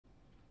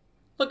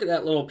Look at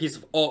that little piece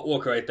of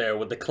artwork right there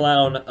with the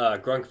clown,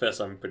 Grunkfist,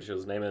 I'm pretty sure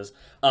his name is,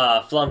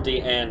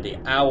 Flumpty, and the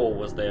owl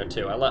was there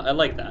too. I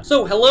like that.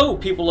 So, hello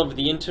people of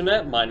the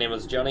internet, my name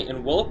is Johnny,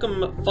 and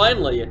welcome,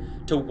 finally,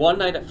 to One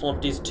Night at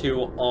Flumpty's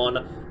 2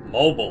 on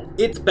mobile.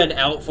 It's been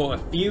out for a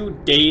few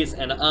days,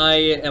 and I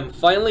am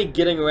finally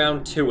getting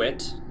around to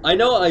it. I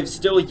know I've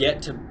still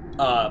yet to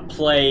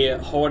play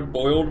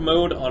hard-boiled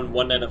mode on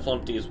One Night at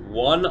Flumpty's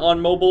 1 on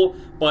mobile,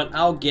 but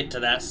I'll get to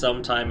that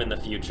sometime in the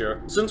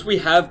future. Since we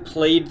have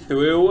played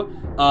through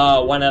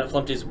One Night at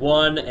Flumpty's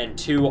 1 and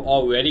 2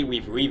 already,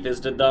 we've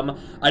revisited them,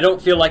 I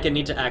don't feel like I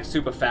need to act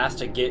super fast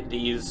to get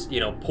these, you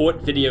know,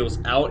 port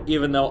videos out,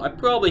 even though I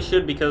probably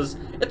should because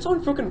it's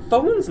on freaking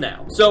phones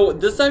now. So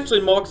this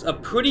actually marks a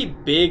pretty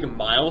big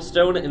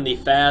milestone in the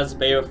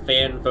Fazbear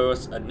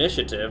Fanverse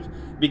initiative,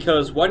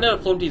 because One Night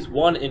at Flumpty's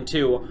 1 and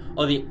 2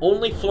 are the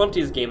only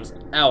Flumpty's games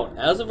out,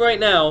 as of right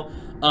now,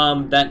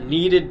 that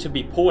needed to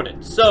be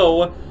ported.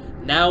 So,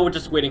 now we're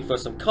just waiting for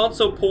some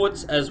console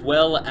ports, as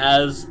well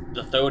as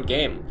the third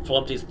game,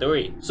 Flumpty's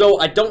 3. So,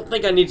 I don't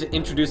think I need to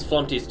introduce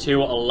Flumpty's 2.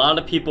 A lot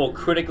of people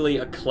critically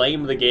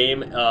acclaim the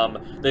game.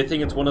 They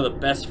think it's one of the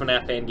best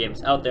FNAF fan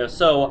games out there,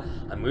 so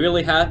I'm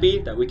really happy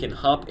that we can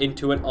hop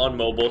into it on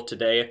mobile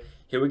today.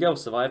 Here we go,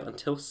 survive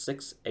until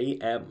 6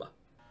 a.m.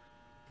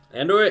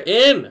 And we're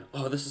in!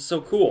 Oh, this is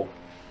so cool.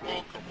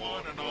 Welcome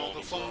one and all the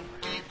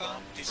Flumpty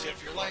Bumpties.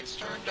 If your light's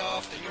turned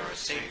off, then you're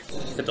safe.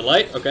 Hit the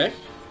light, okay.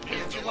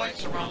 If your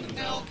lights are on, then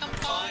they'll come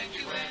find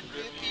you and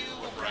rip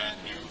you a brand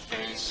new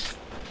face.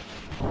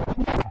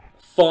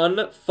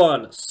 Fun,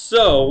 fun.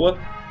 So,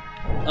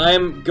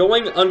 I'm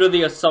going under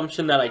the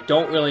assumption that I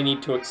don't really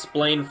need to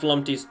explain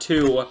Flumpty's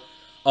 2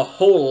 a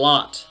whole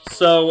lot.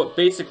 So,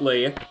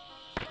 basically,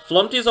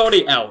 Flumpty's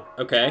already out,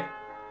 okay?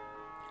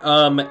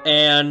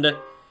 And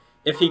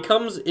if he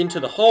comes into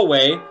the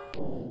hallway,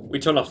 we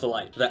turn off the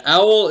light. The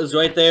owl is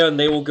right there, and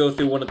they will go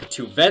through one of the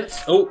two vents.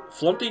 Oh,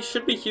 Flumpty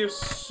should be here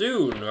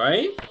soon,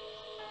 right?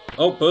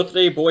 Oh,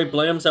 Birthday Boy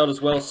Blam's out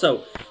as well.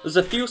 So, there's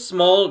a few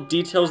small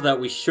details that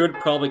we should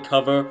probably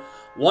cover.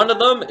 One of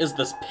them is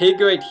this pig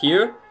right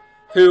here,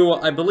 who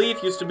I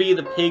believe used to be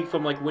the pig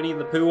from, like, Winnie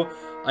the Pooh.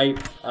 I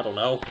don't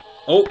know.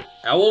 Oh,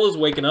 Owl is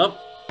waking up.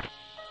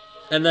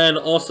 And then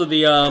also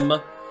the,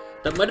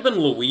 that might have been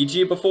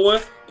Luigi before.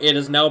 It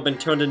has now been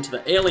turned into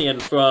the alien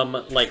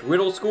from, like,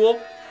 Riddle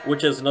School,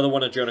 which is another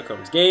one of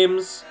Jonah's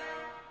games.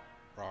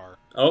 Roar.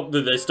 Oh,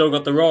 they still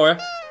got the roar.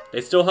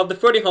 They still have the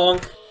Freddy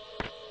honk.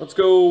 Let's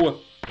go.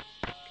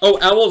 Oh,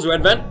 Owl's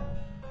red vent.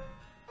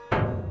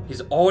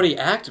 He's already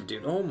active,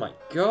 dude. Oh my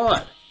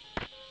god.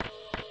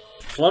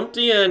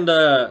 Flumpty and,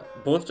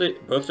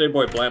 Birthday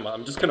Boy Blamma.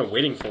 I'm just kind of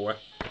waiting for.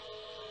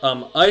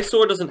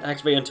 Eyesore doesn't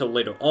activate until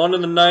later on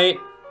in the night.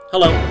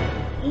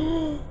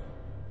 Hello.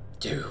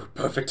 Dude,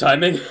 perfect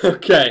timing.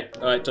 Okay,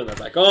 alright, turn that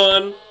back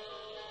on.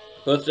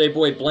 Birthday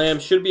Boy Blam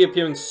should be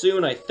appearing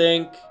soon, I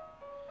think.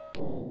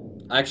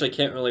 I actually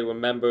can't really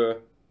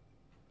remember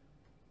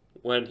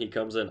when he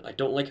comes in. I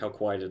don't like how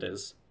quiet it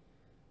is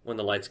when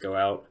the lights go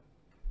out.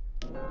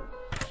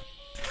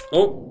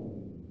 Oh.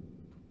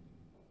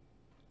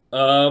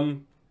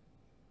 Am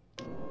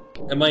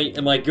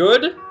I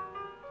good?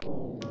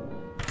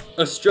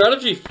 A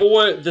strategy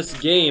for this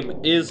game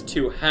is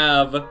to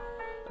have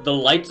the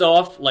lights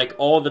off, like,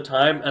 all the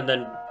time, and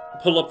then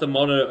pull up the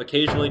monitor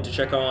occasionally to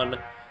check on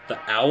the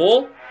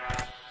owl.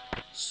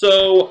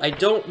 So, I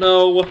don't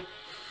know.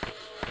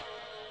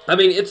 I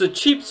mean, it's a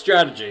cheap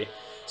strategy,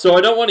 so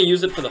I don't want to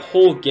use it for the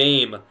whole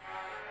game,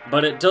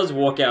 but it does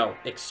work out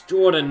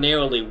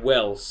extraordinarily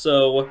well,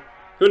 so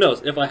who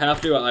knows? If I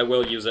have to, I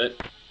will use it.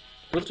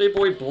 Birthday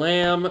Boy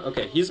Blam.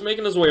 Okay, he's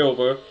making his way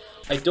over.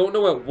 I don't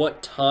know at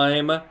what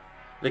time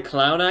the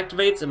clown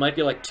activates. It might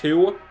be like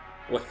 2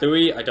 or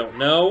 3, I don't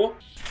know.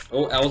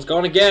 Oh, Owl's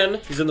gone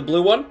again. He's in the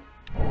blue one.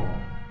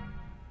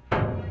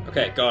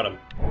 Okay, got him.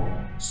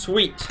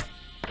 Sweet.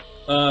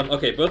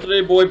 Okay,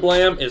 Birthday Boy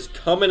Blam is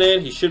coming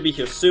in. He should be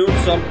here soon.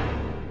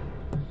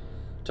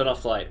 Turn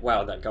off the light.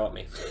 Wow, that got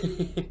me.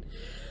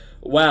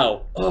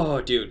 Wow.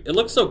 Oh, dude. It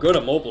looks so good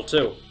on mobile,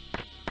 too.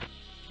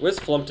 Where's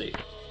Flumpty?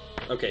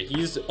 Okay,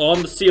 he's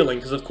on the ceiling,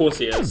 because of course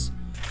he is.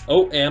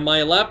 Oh, and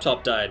my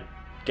laptop died.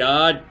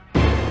 God.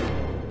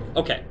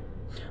 Okay.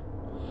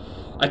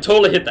 I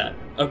totally hit that.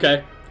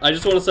 Okay. I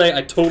just want to say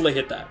I totally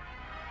hit that.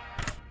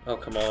 Oh,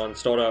 come on.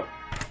 Start up.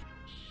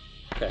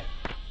 Okay.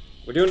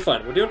 We're doing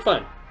fine. We're doing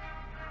fine.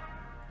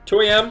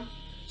 2 a.m.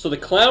 So the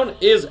clown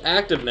is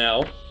active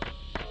now.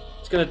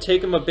 It's going to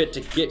take him a bit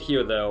to get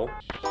here, though.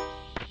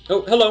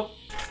 Oh, hello.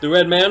 The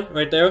red man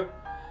right there.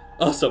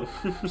 Awesome.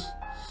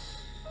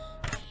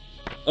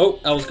 Oh,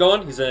 Owl's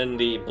gone. He's in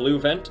the blue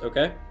vent.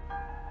 Okay.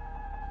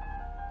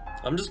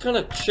 I'm just kind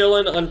of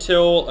chilling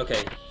until...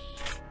 Okay.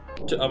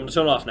 I'm going to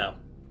turn it off now.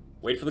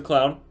 Wait for the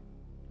clown.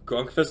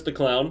 Grunkfist the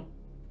clown.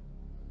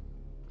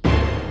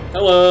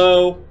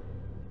 Hello.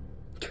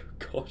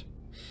 God.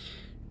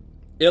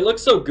 It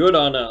looks so good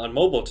on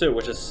mobile too,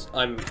 which is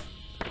I'm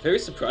very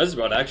surprised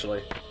about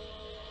actually.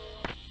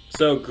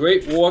 So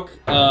great work,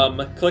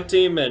 Click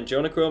Team and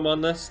Jonah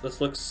on this. This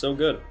looks so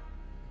good.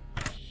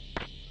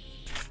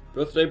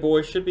 Birthday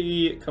boy should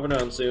be coming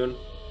around soon.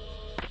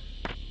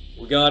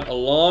 We got a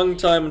long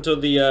time until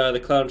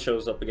the clown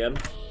shows up again.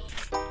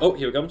 Oh,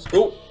 here he comes.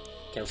 Oh,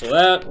 cancel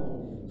that.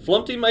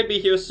 Flumpty might be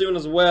here soon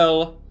as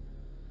well.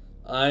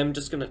 I'm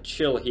just gonna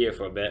chill here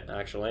for a bit,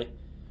 actually.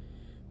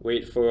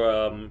 Wait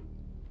for,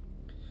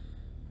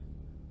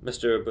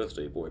 Mr.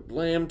 Birthday Boy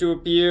Blam to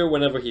appear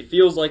whenever he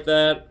feels like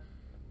that.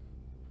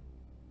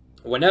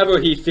 Whenever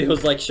he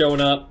feels like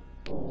showing up.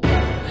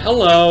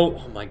 Hello!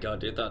 Oh my god,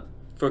 dude, that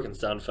freaking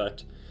sound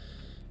effect.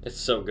 It's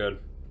so good.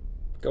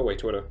 Go away,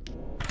 Twitter.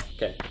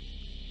 Okay.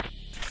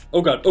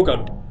 Oh god, oh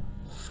god.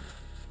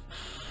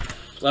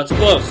 That's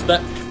close.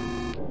 That...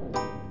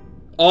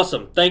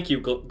 Awesome. Thank you,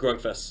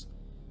 Grunkfest.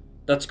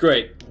 That's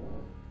great.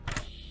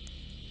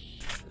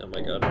 Oh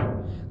my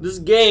god. This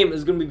game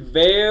is going to be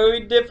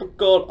very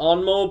difficult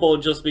on mobile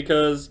just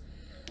because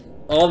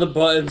all the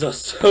buttons are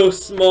so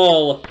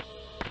small.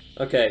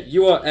 Okay,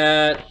 you are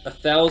at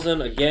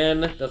 1,000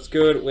 again. That's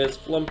good. Where's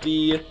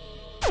Flumpty?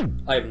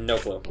 I have no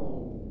clue.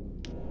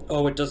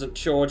 Oh, it doesn't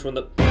charge when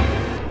the...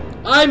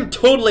 I'm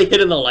totally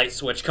hitting the light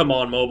switch. Come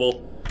on,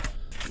 mobile.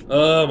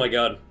 Oh my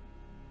god.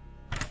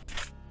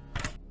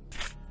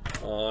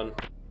 On.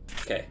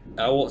 Okay,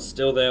 Owl is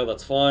still there.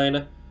 That's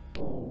fine.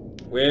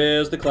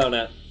 Where's the clown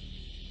at?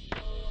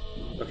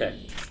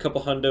 Okay,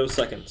 couple hundo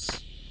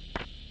seconds.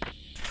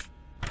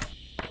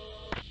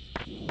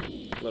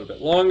 A little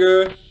bit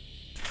longer.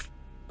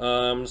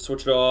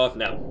 Switch it off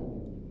now.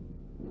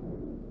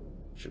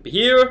 Should be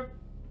here.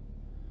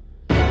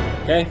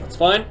 Okay, that's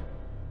fine.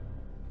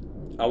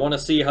 I want to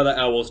see how the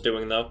owl's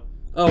doing, though.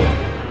 Oh,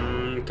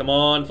 come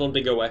on,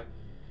 Flumpty, go away.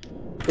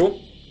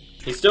 Cool.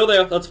 He's still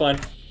there, that's fine.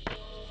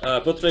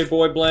 Birthday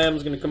Boy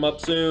Blam's gonna come up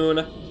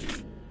soon.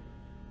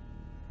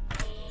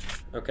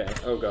 Okay,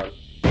 oh god.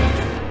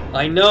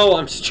 I know,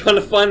 I'm just trying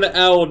to find the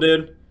owl,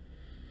 dude.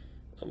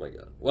 Oh my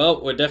god.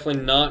 Well, we're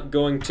definitely not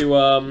going to,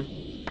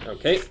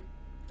 okay.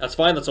 That's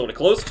fine, that's already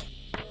closed.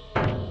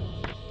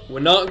 We're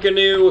not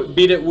gonna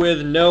beat it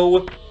with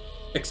no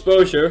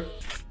exposure.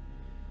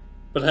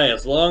 But hey,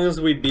 as long as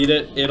we beat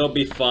it, it'll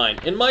be fine.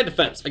 In my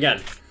defense,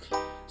 again,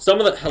 some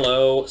of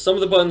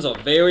the buttons are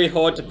very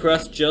hard to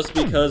press just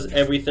because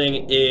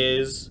everything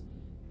is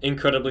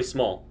incredibly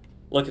small.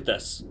 Look at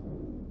this.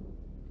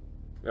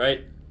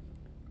 Right?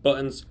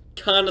 Buttons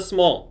kinda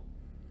small.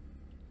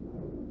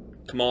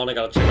 Come on, I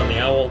gotta check on the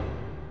owl.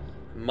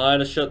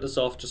 Might have shut this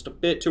off just a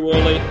bit too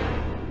early.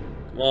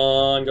 Come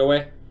on, go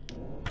away.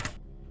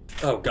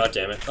 Oh, god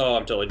damn it. Oh,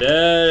 I'm totally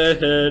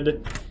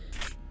dead.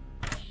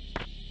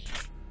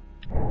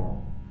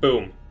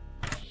 Boom.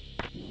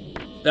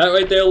 That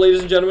right there,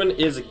 ladies and gentlemen,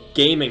 is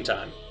gaming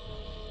time.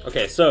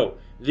 Okay, so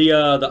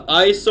the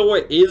eyesore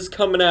is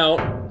coming out.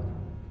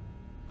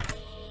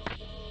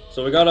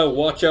 So we gotta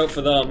watch out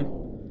for them.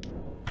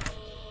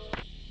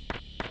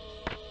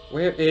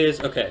 Where is...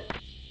 Okay.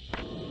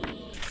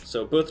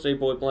 So Birthday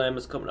Boy Blam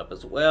is coming up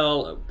as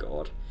well. Oh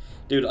god.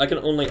 Dude, I can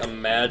only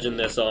imagine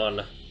this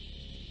on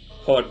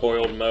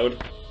hard-boiled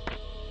mode.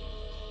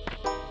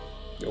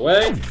 Go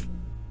away.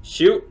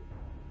 Shoot.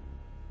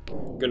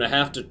 Gonna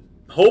have to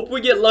hope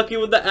we get lucky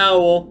with the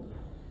owl.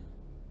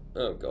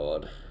 Oh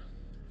god.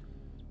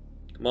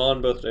 Come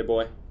on, Birthday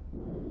Boy.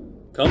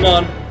 Come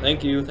on.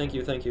 Thank you, thank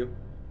you, thank you.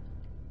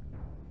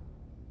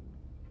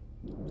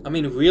 I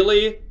mean,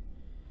 really?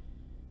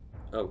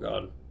 Oh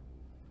god.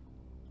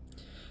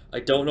 I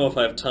don't know if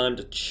I have time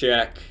to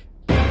check.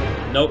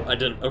 Nope, I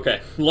didn't.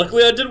 Okay.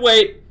 Luckily I did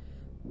wait.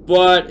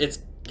 But it's...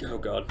 Oh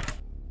god.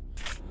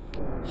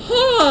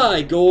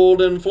 Hi,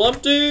 Golden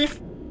Flumpty!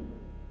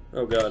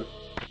 Oh god.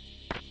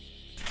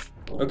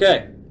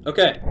 Okay,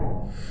 okay.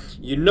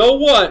 You know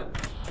what?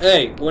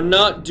 Hey, we're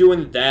not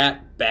doing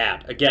that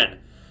bad. Again,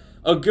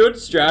 a good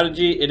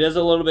strategy, it is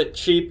a little bit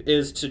cheap,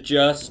 is to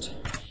just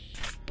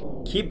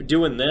keep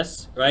doing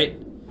this,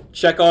 right?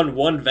 Check on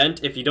one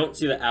vent. If you don't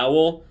see the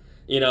owl,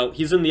 you know,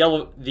 he's in the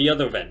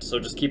other vent, so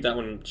just keep that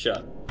one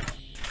shut.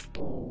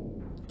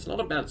 It's not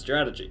a bad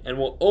strategy. And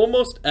we're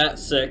almost at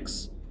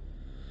 6.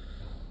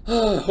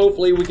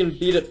 Hopefully we can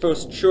beat it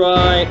first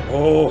try.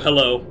 Oh,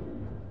 hello.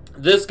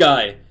 This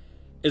guy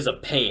is a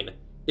pain.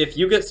 If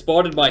you get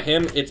spotted by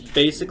him, it's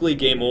basically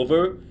game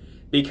over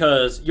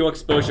because your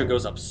exposure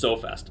goes up so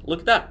fast. Look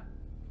at that.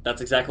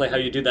 That's exactly how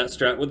you do that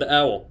strat with the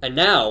owl. And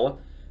now,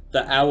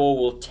 the owl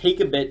will take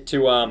a bit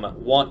to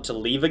want to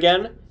leave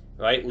again,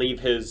 right? Leave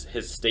his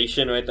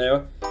station right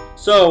there.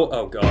 So,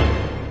 oh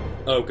god.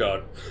 Oh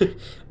god.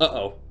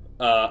 Uh-oh.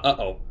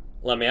 Uh-oh.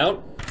 Let me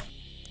out.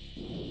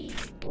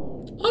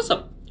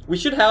 Awesome. We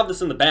should have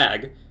this in the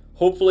bag.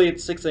 Hopefully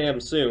it's 6 a.m.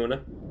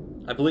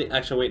 soon. I believe,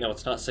 actually wait, no,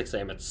 it's not 6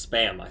 a.m., it's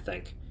spam, I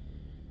think.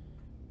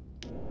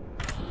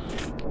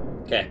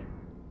 Okay.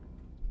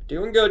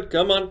 Doing good,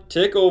 come on,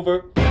 tick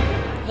over.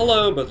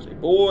 Hello, Birthday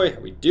Boy, how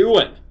we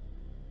doing?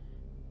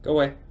 Go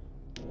away.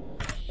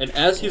 And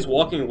as he's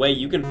walking away,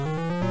 you can...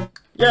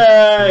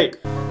 Yay!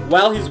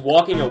 While he's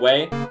walking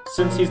away,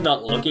 since he's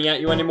not looking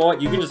at you anymore,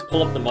 you can just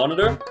pull up the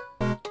monitor.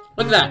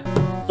 Look at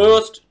that!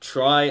 First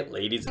try,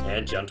 ladies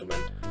and gentlemen.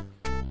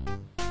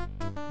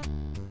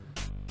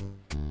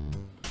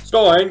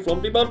 Starring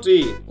Flumpty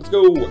Bumpty. Let's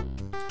go.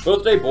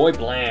 Birthday Boy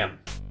Blam.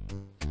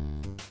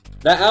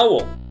 The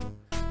Owl.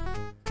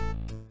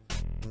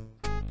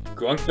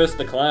 Grunkfist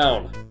the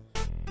Clown.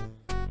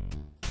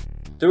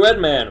 The Red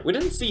Man. We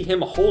didn't see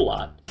him a whole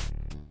lot.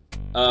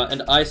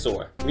 And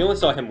Eyesore. We only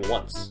saw him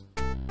once.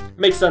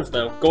 Makes sense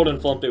though. Golden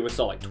Flumpty we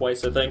saw like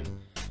twice, I think.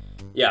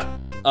 Yeah.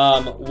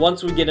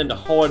 Once we get into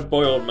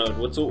hard-boiled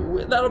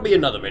mode, that'll be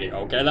another video,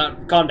 okay?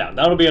 Calm down.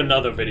 That'll be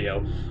another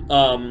video.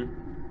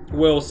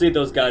 We'll see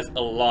those guys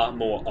a lot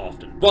more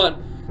often. But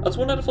that's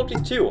one out of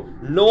Flumpty's 2.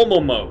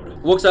 Normal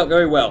mode. Works out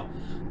very well.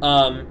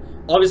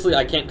 Obviously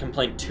I can't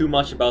complain too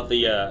much about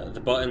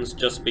the buttons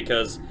just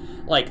because,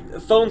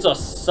 like, phones are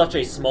such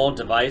a small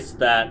device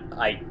that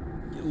I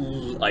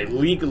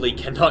legally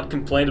cannot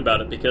complain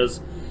about it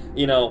because,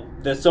 you know,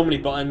 there's so many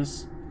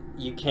buttons,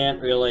 you can't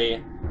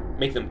really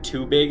make them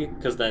too big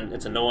because then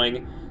it's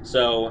annoying.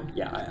 So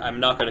yeah,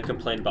 I'm not going to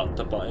complain about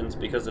the buttons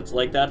because it's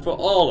like that for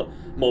all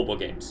mobile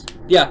games.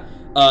 Yeah,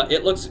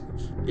 it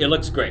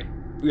looks great.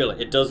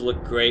 Really, it does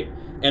look great.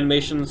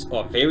 Animations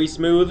are very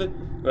smooth,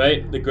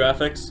 right? The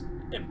graphics,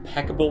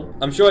 impeccable.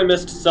 I'm sure I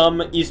missed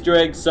some Easter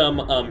eggs,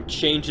 some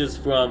changes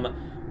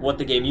from what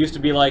the game used to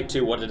be like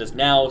to what it is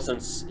now,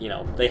 since, you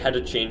know, they had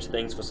to change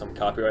things for some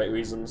copyright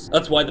reasons.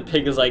 That's why the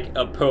pig is like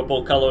a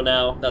purple color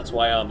now. That's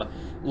why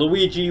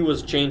Luigi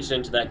was changed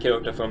into that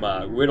character from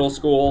Riddle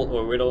School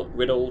or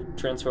Riddle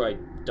Transfer. I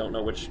don't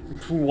know which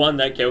one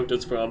that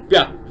character's from.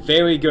 Yeah,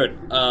 very good.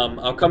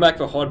 I'll come back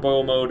for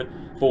hardboiled mode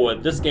for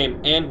this game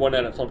and One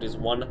Night at Flumpty's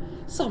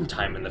 1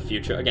 sometime in the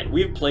future. Again,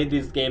 we've played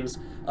these games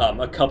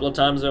a couple of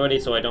times already,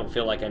 so I don't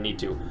feel like I need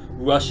to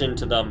rush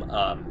into them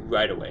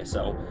right away.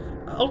 So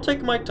I'll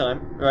take my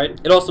time, right?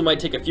 It also might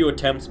take a few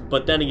attempts,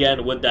 but then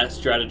again, with that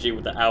strategy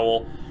with the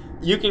owl,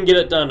 you can get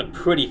it done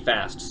pretty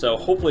fast, so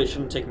hopefully it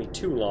shouldn't take me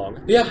too long.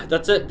 But yeah,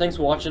 that's it. Thanks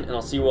for watching, and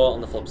I'll see you all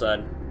on the flip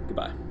side.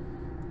 Goodbye.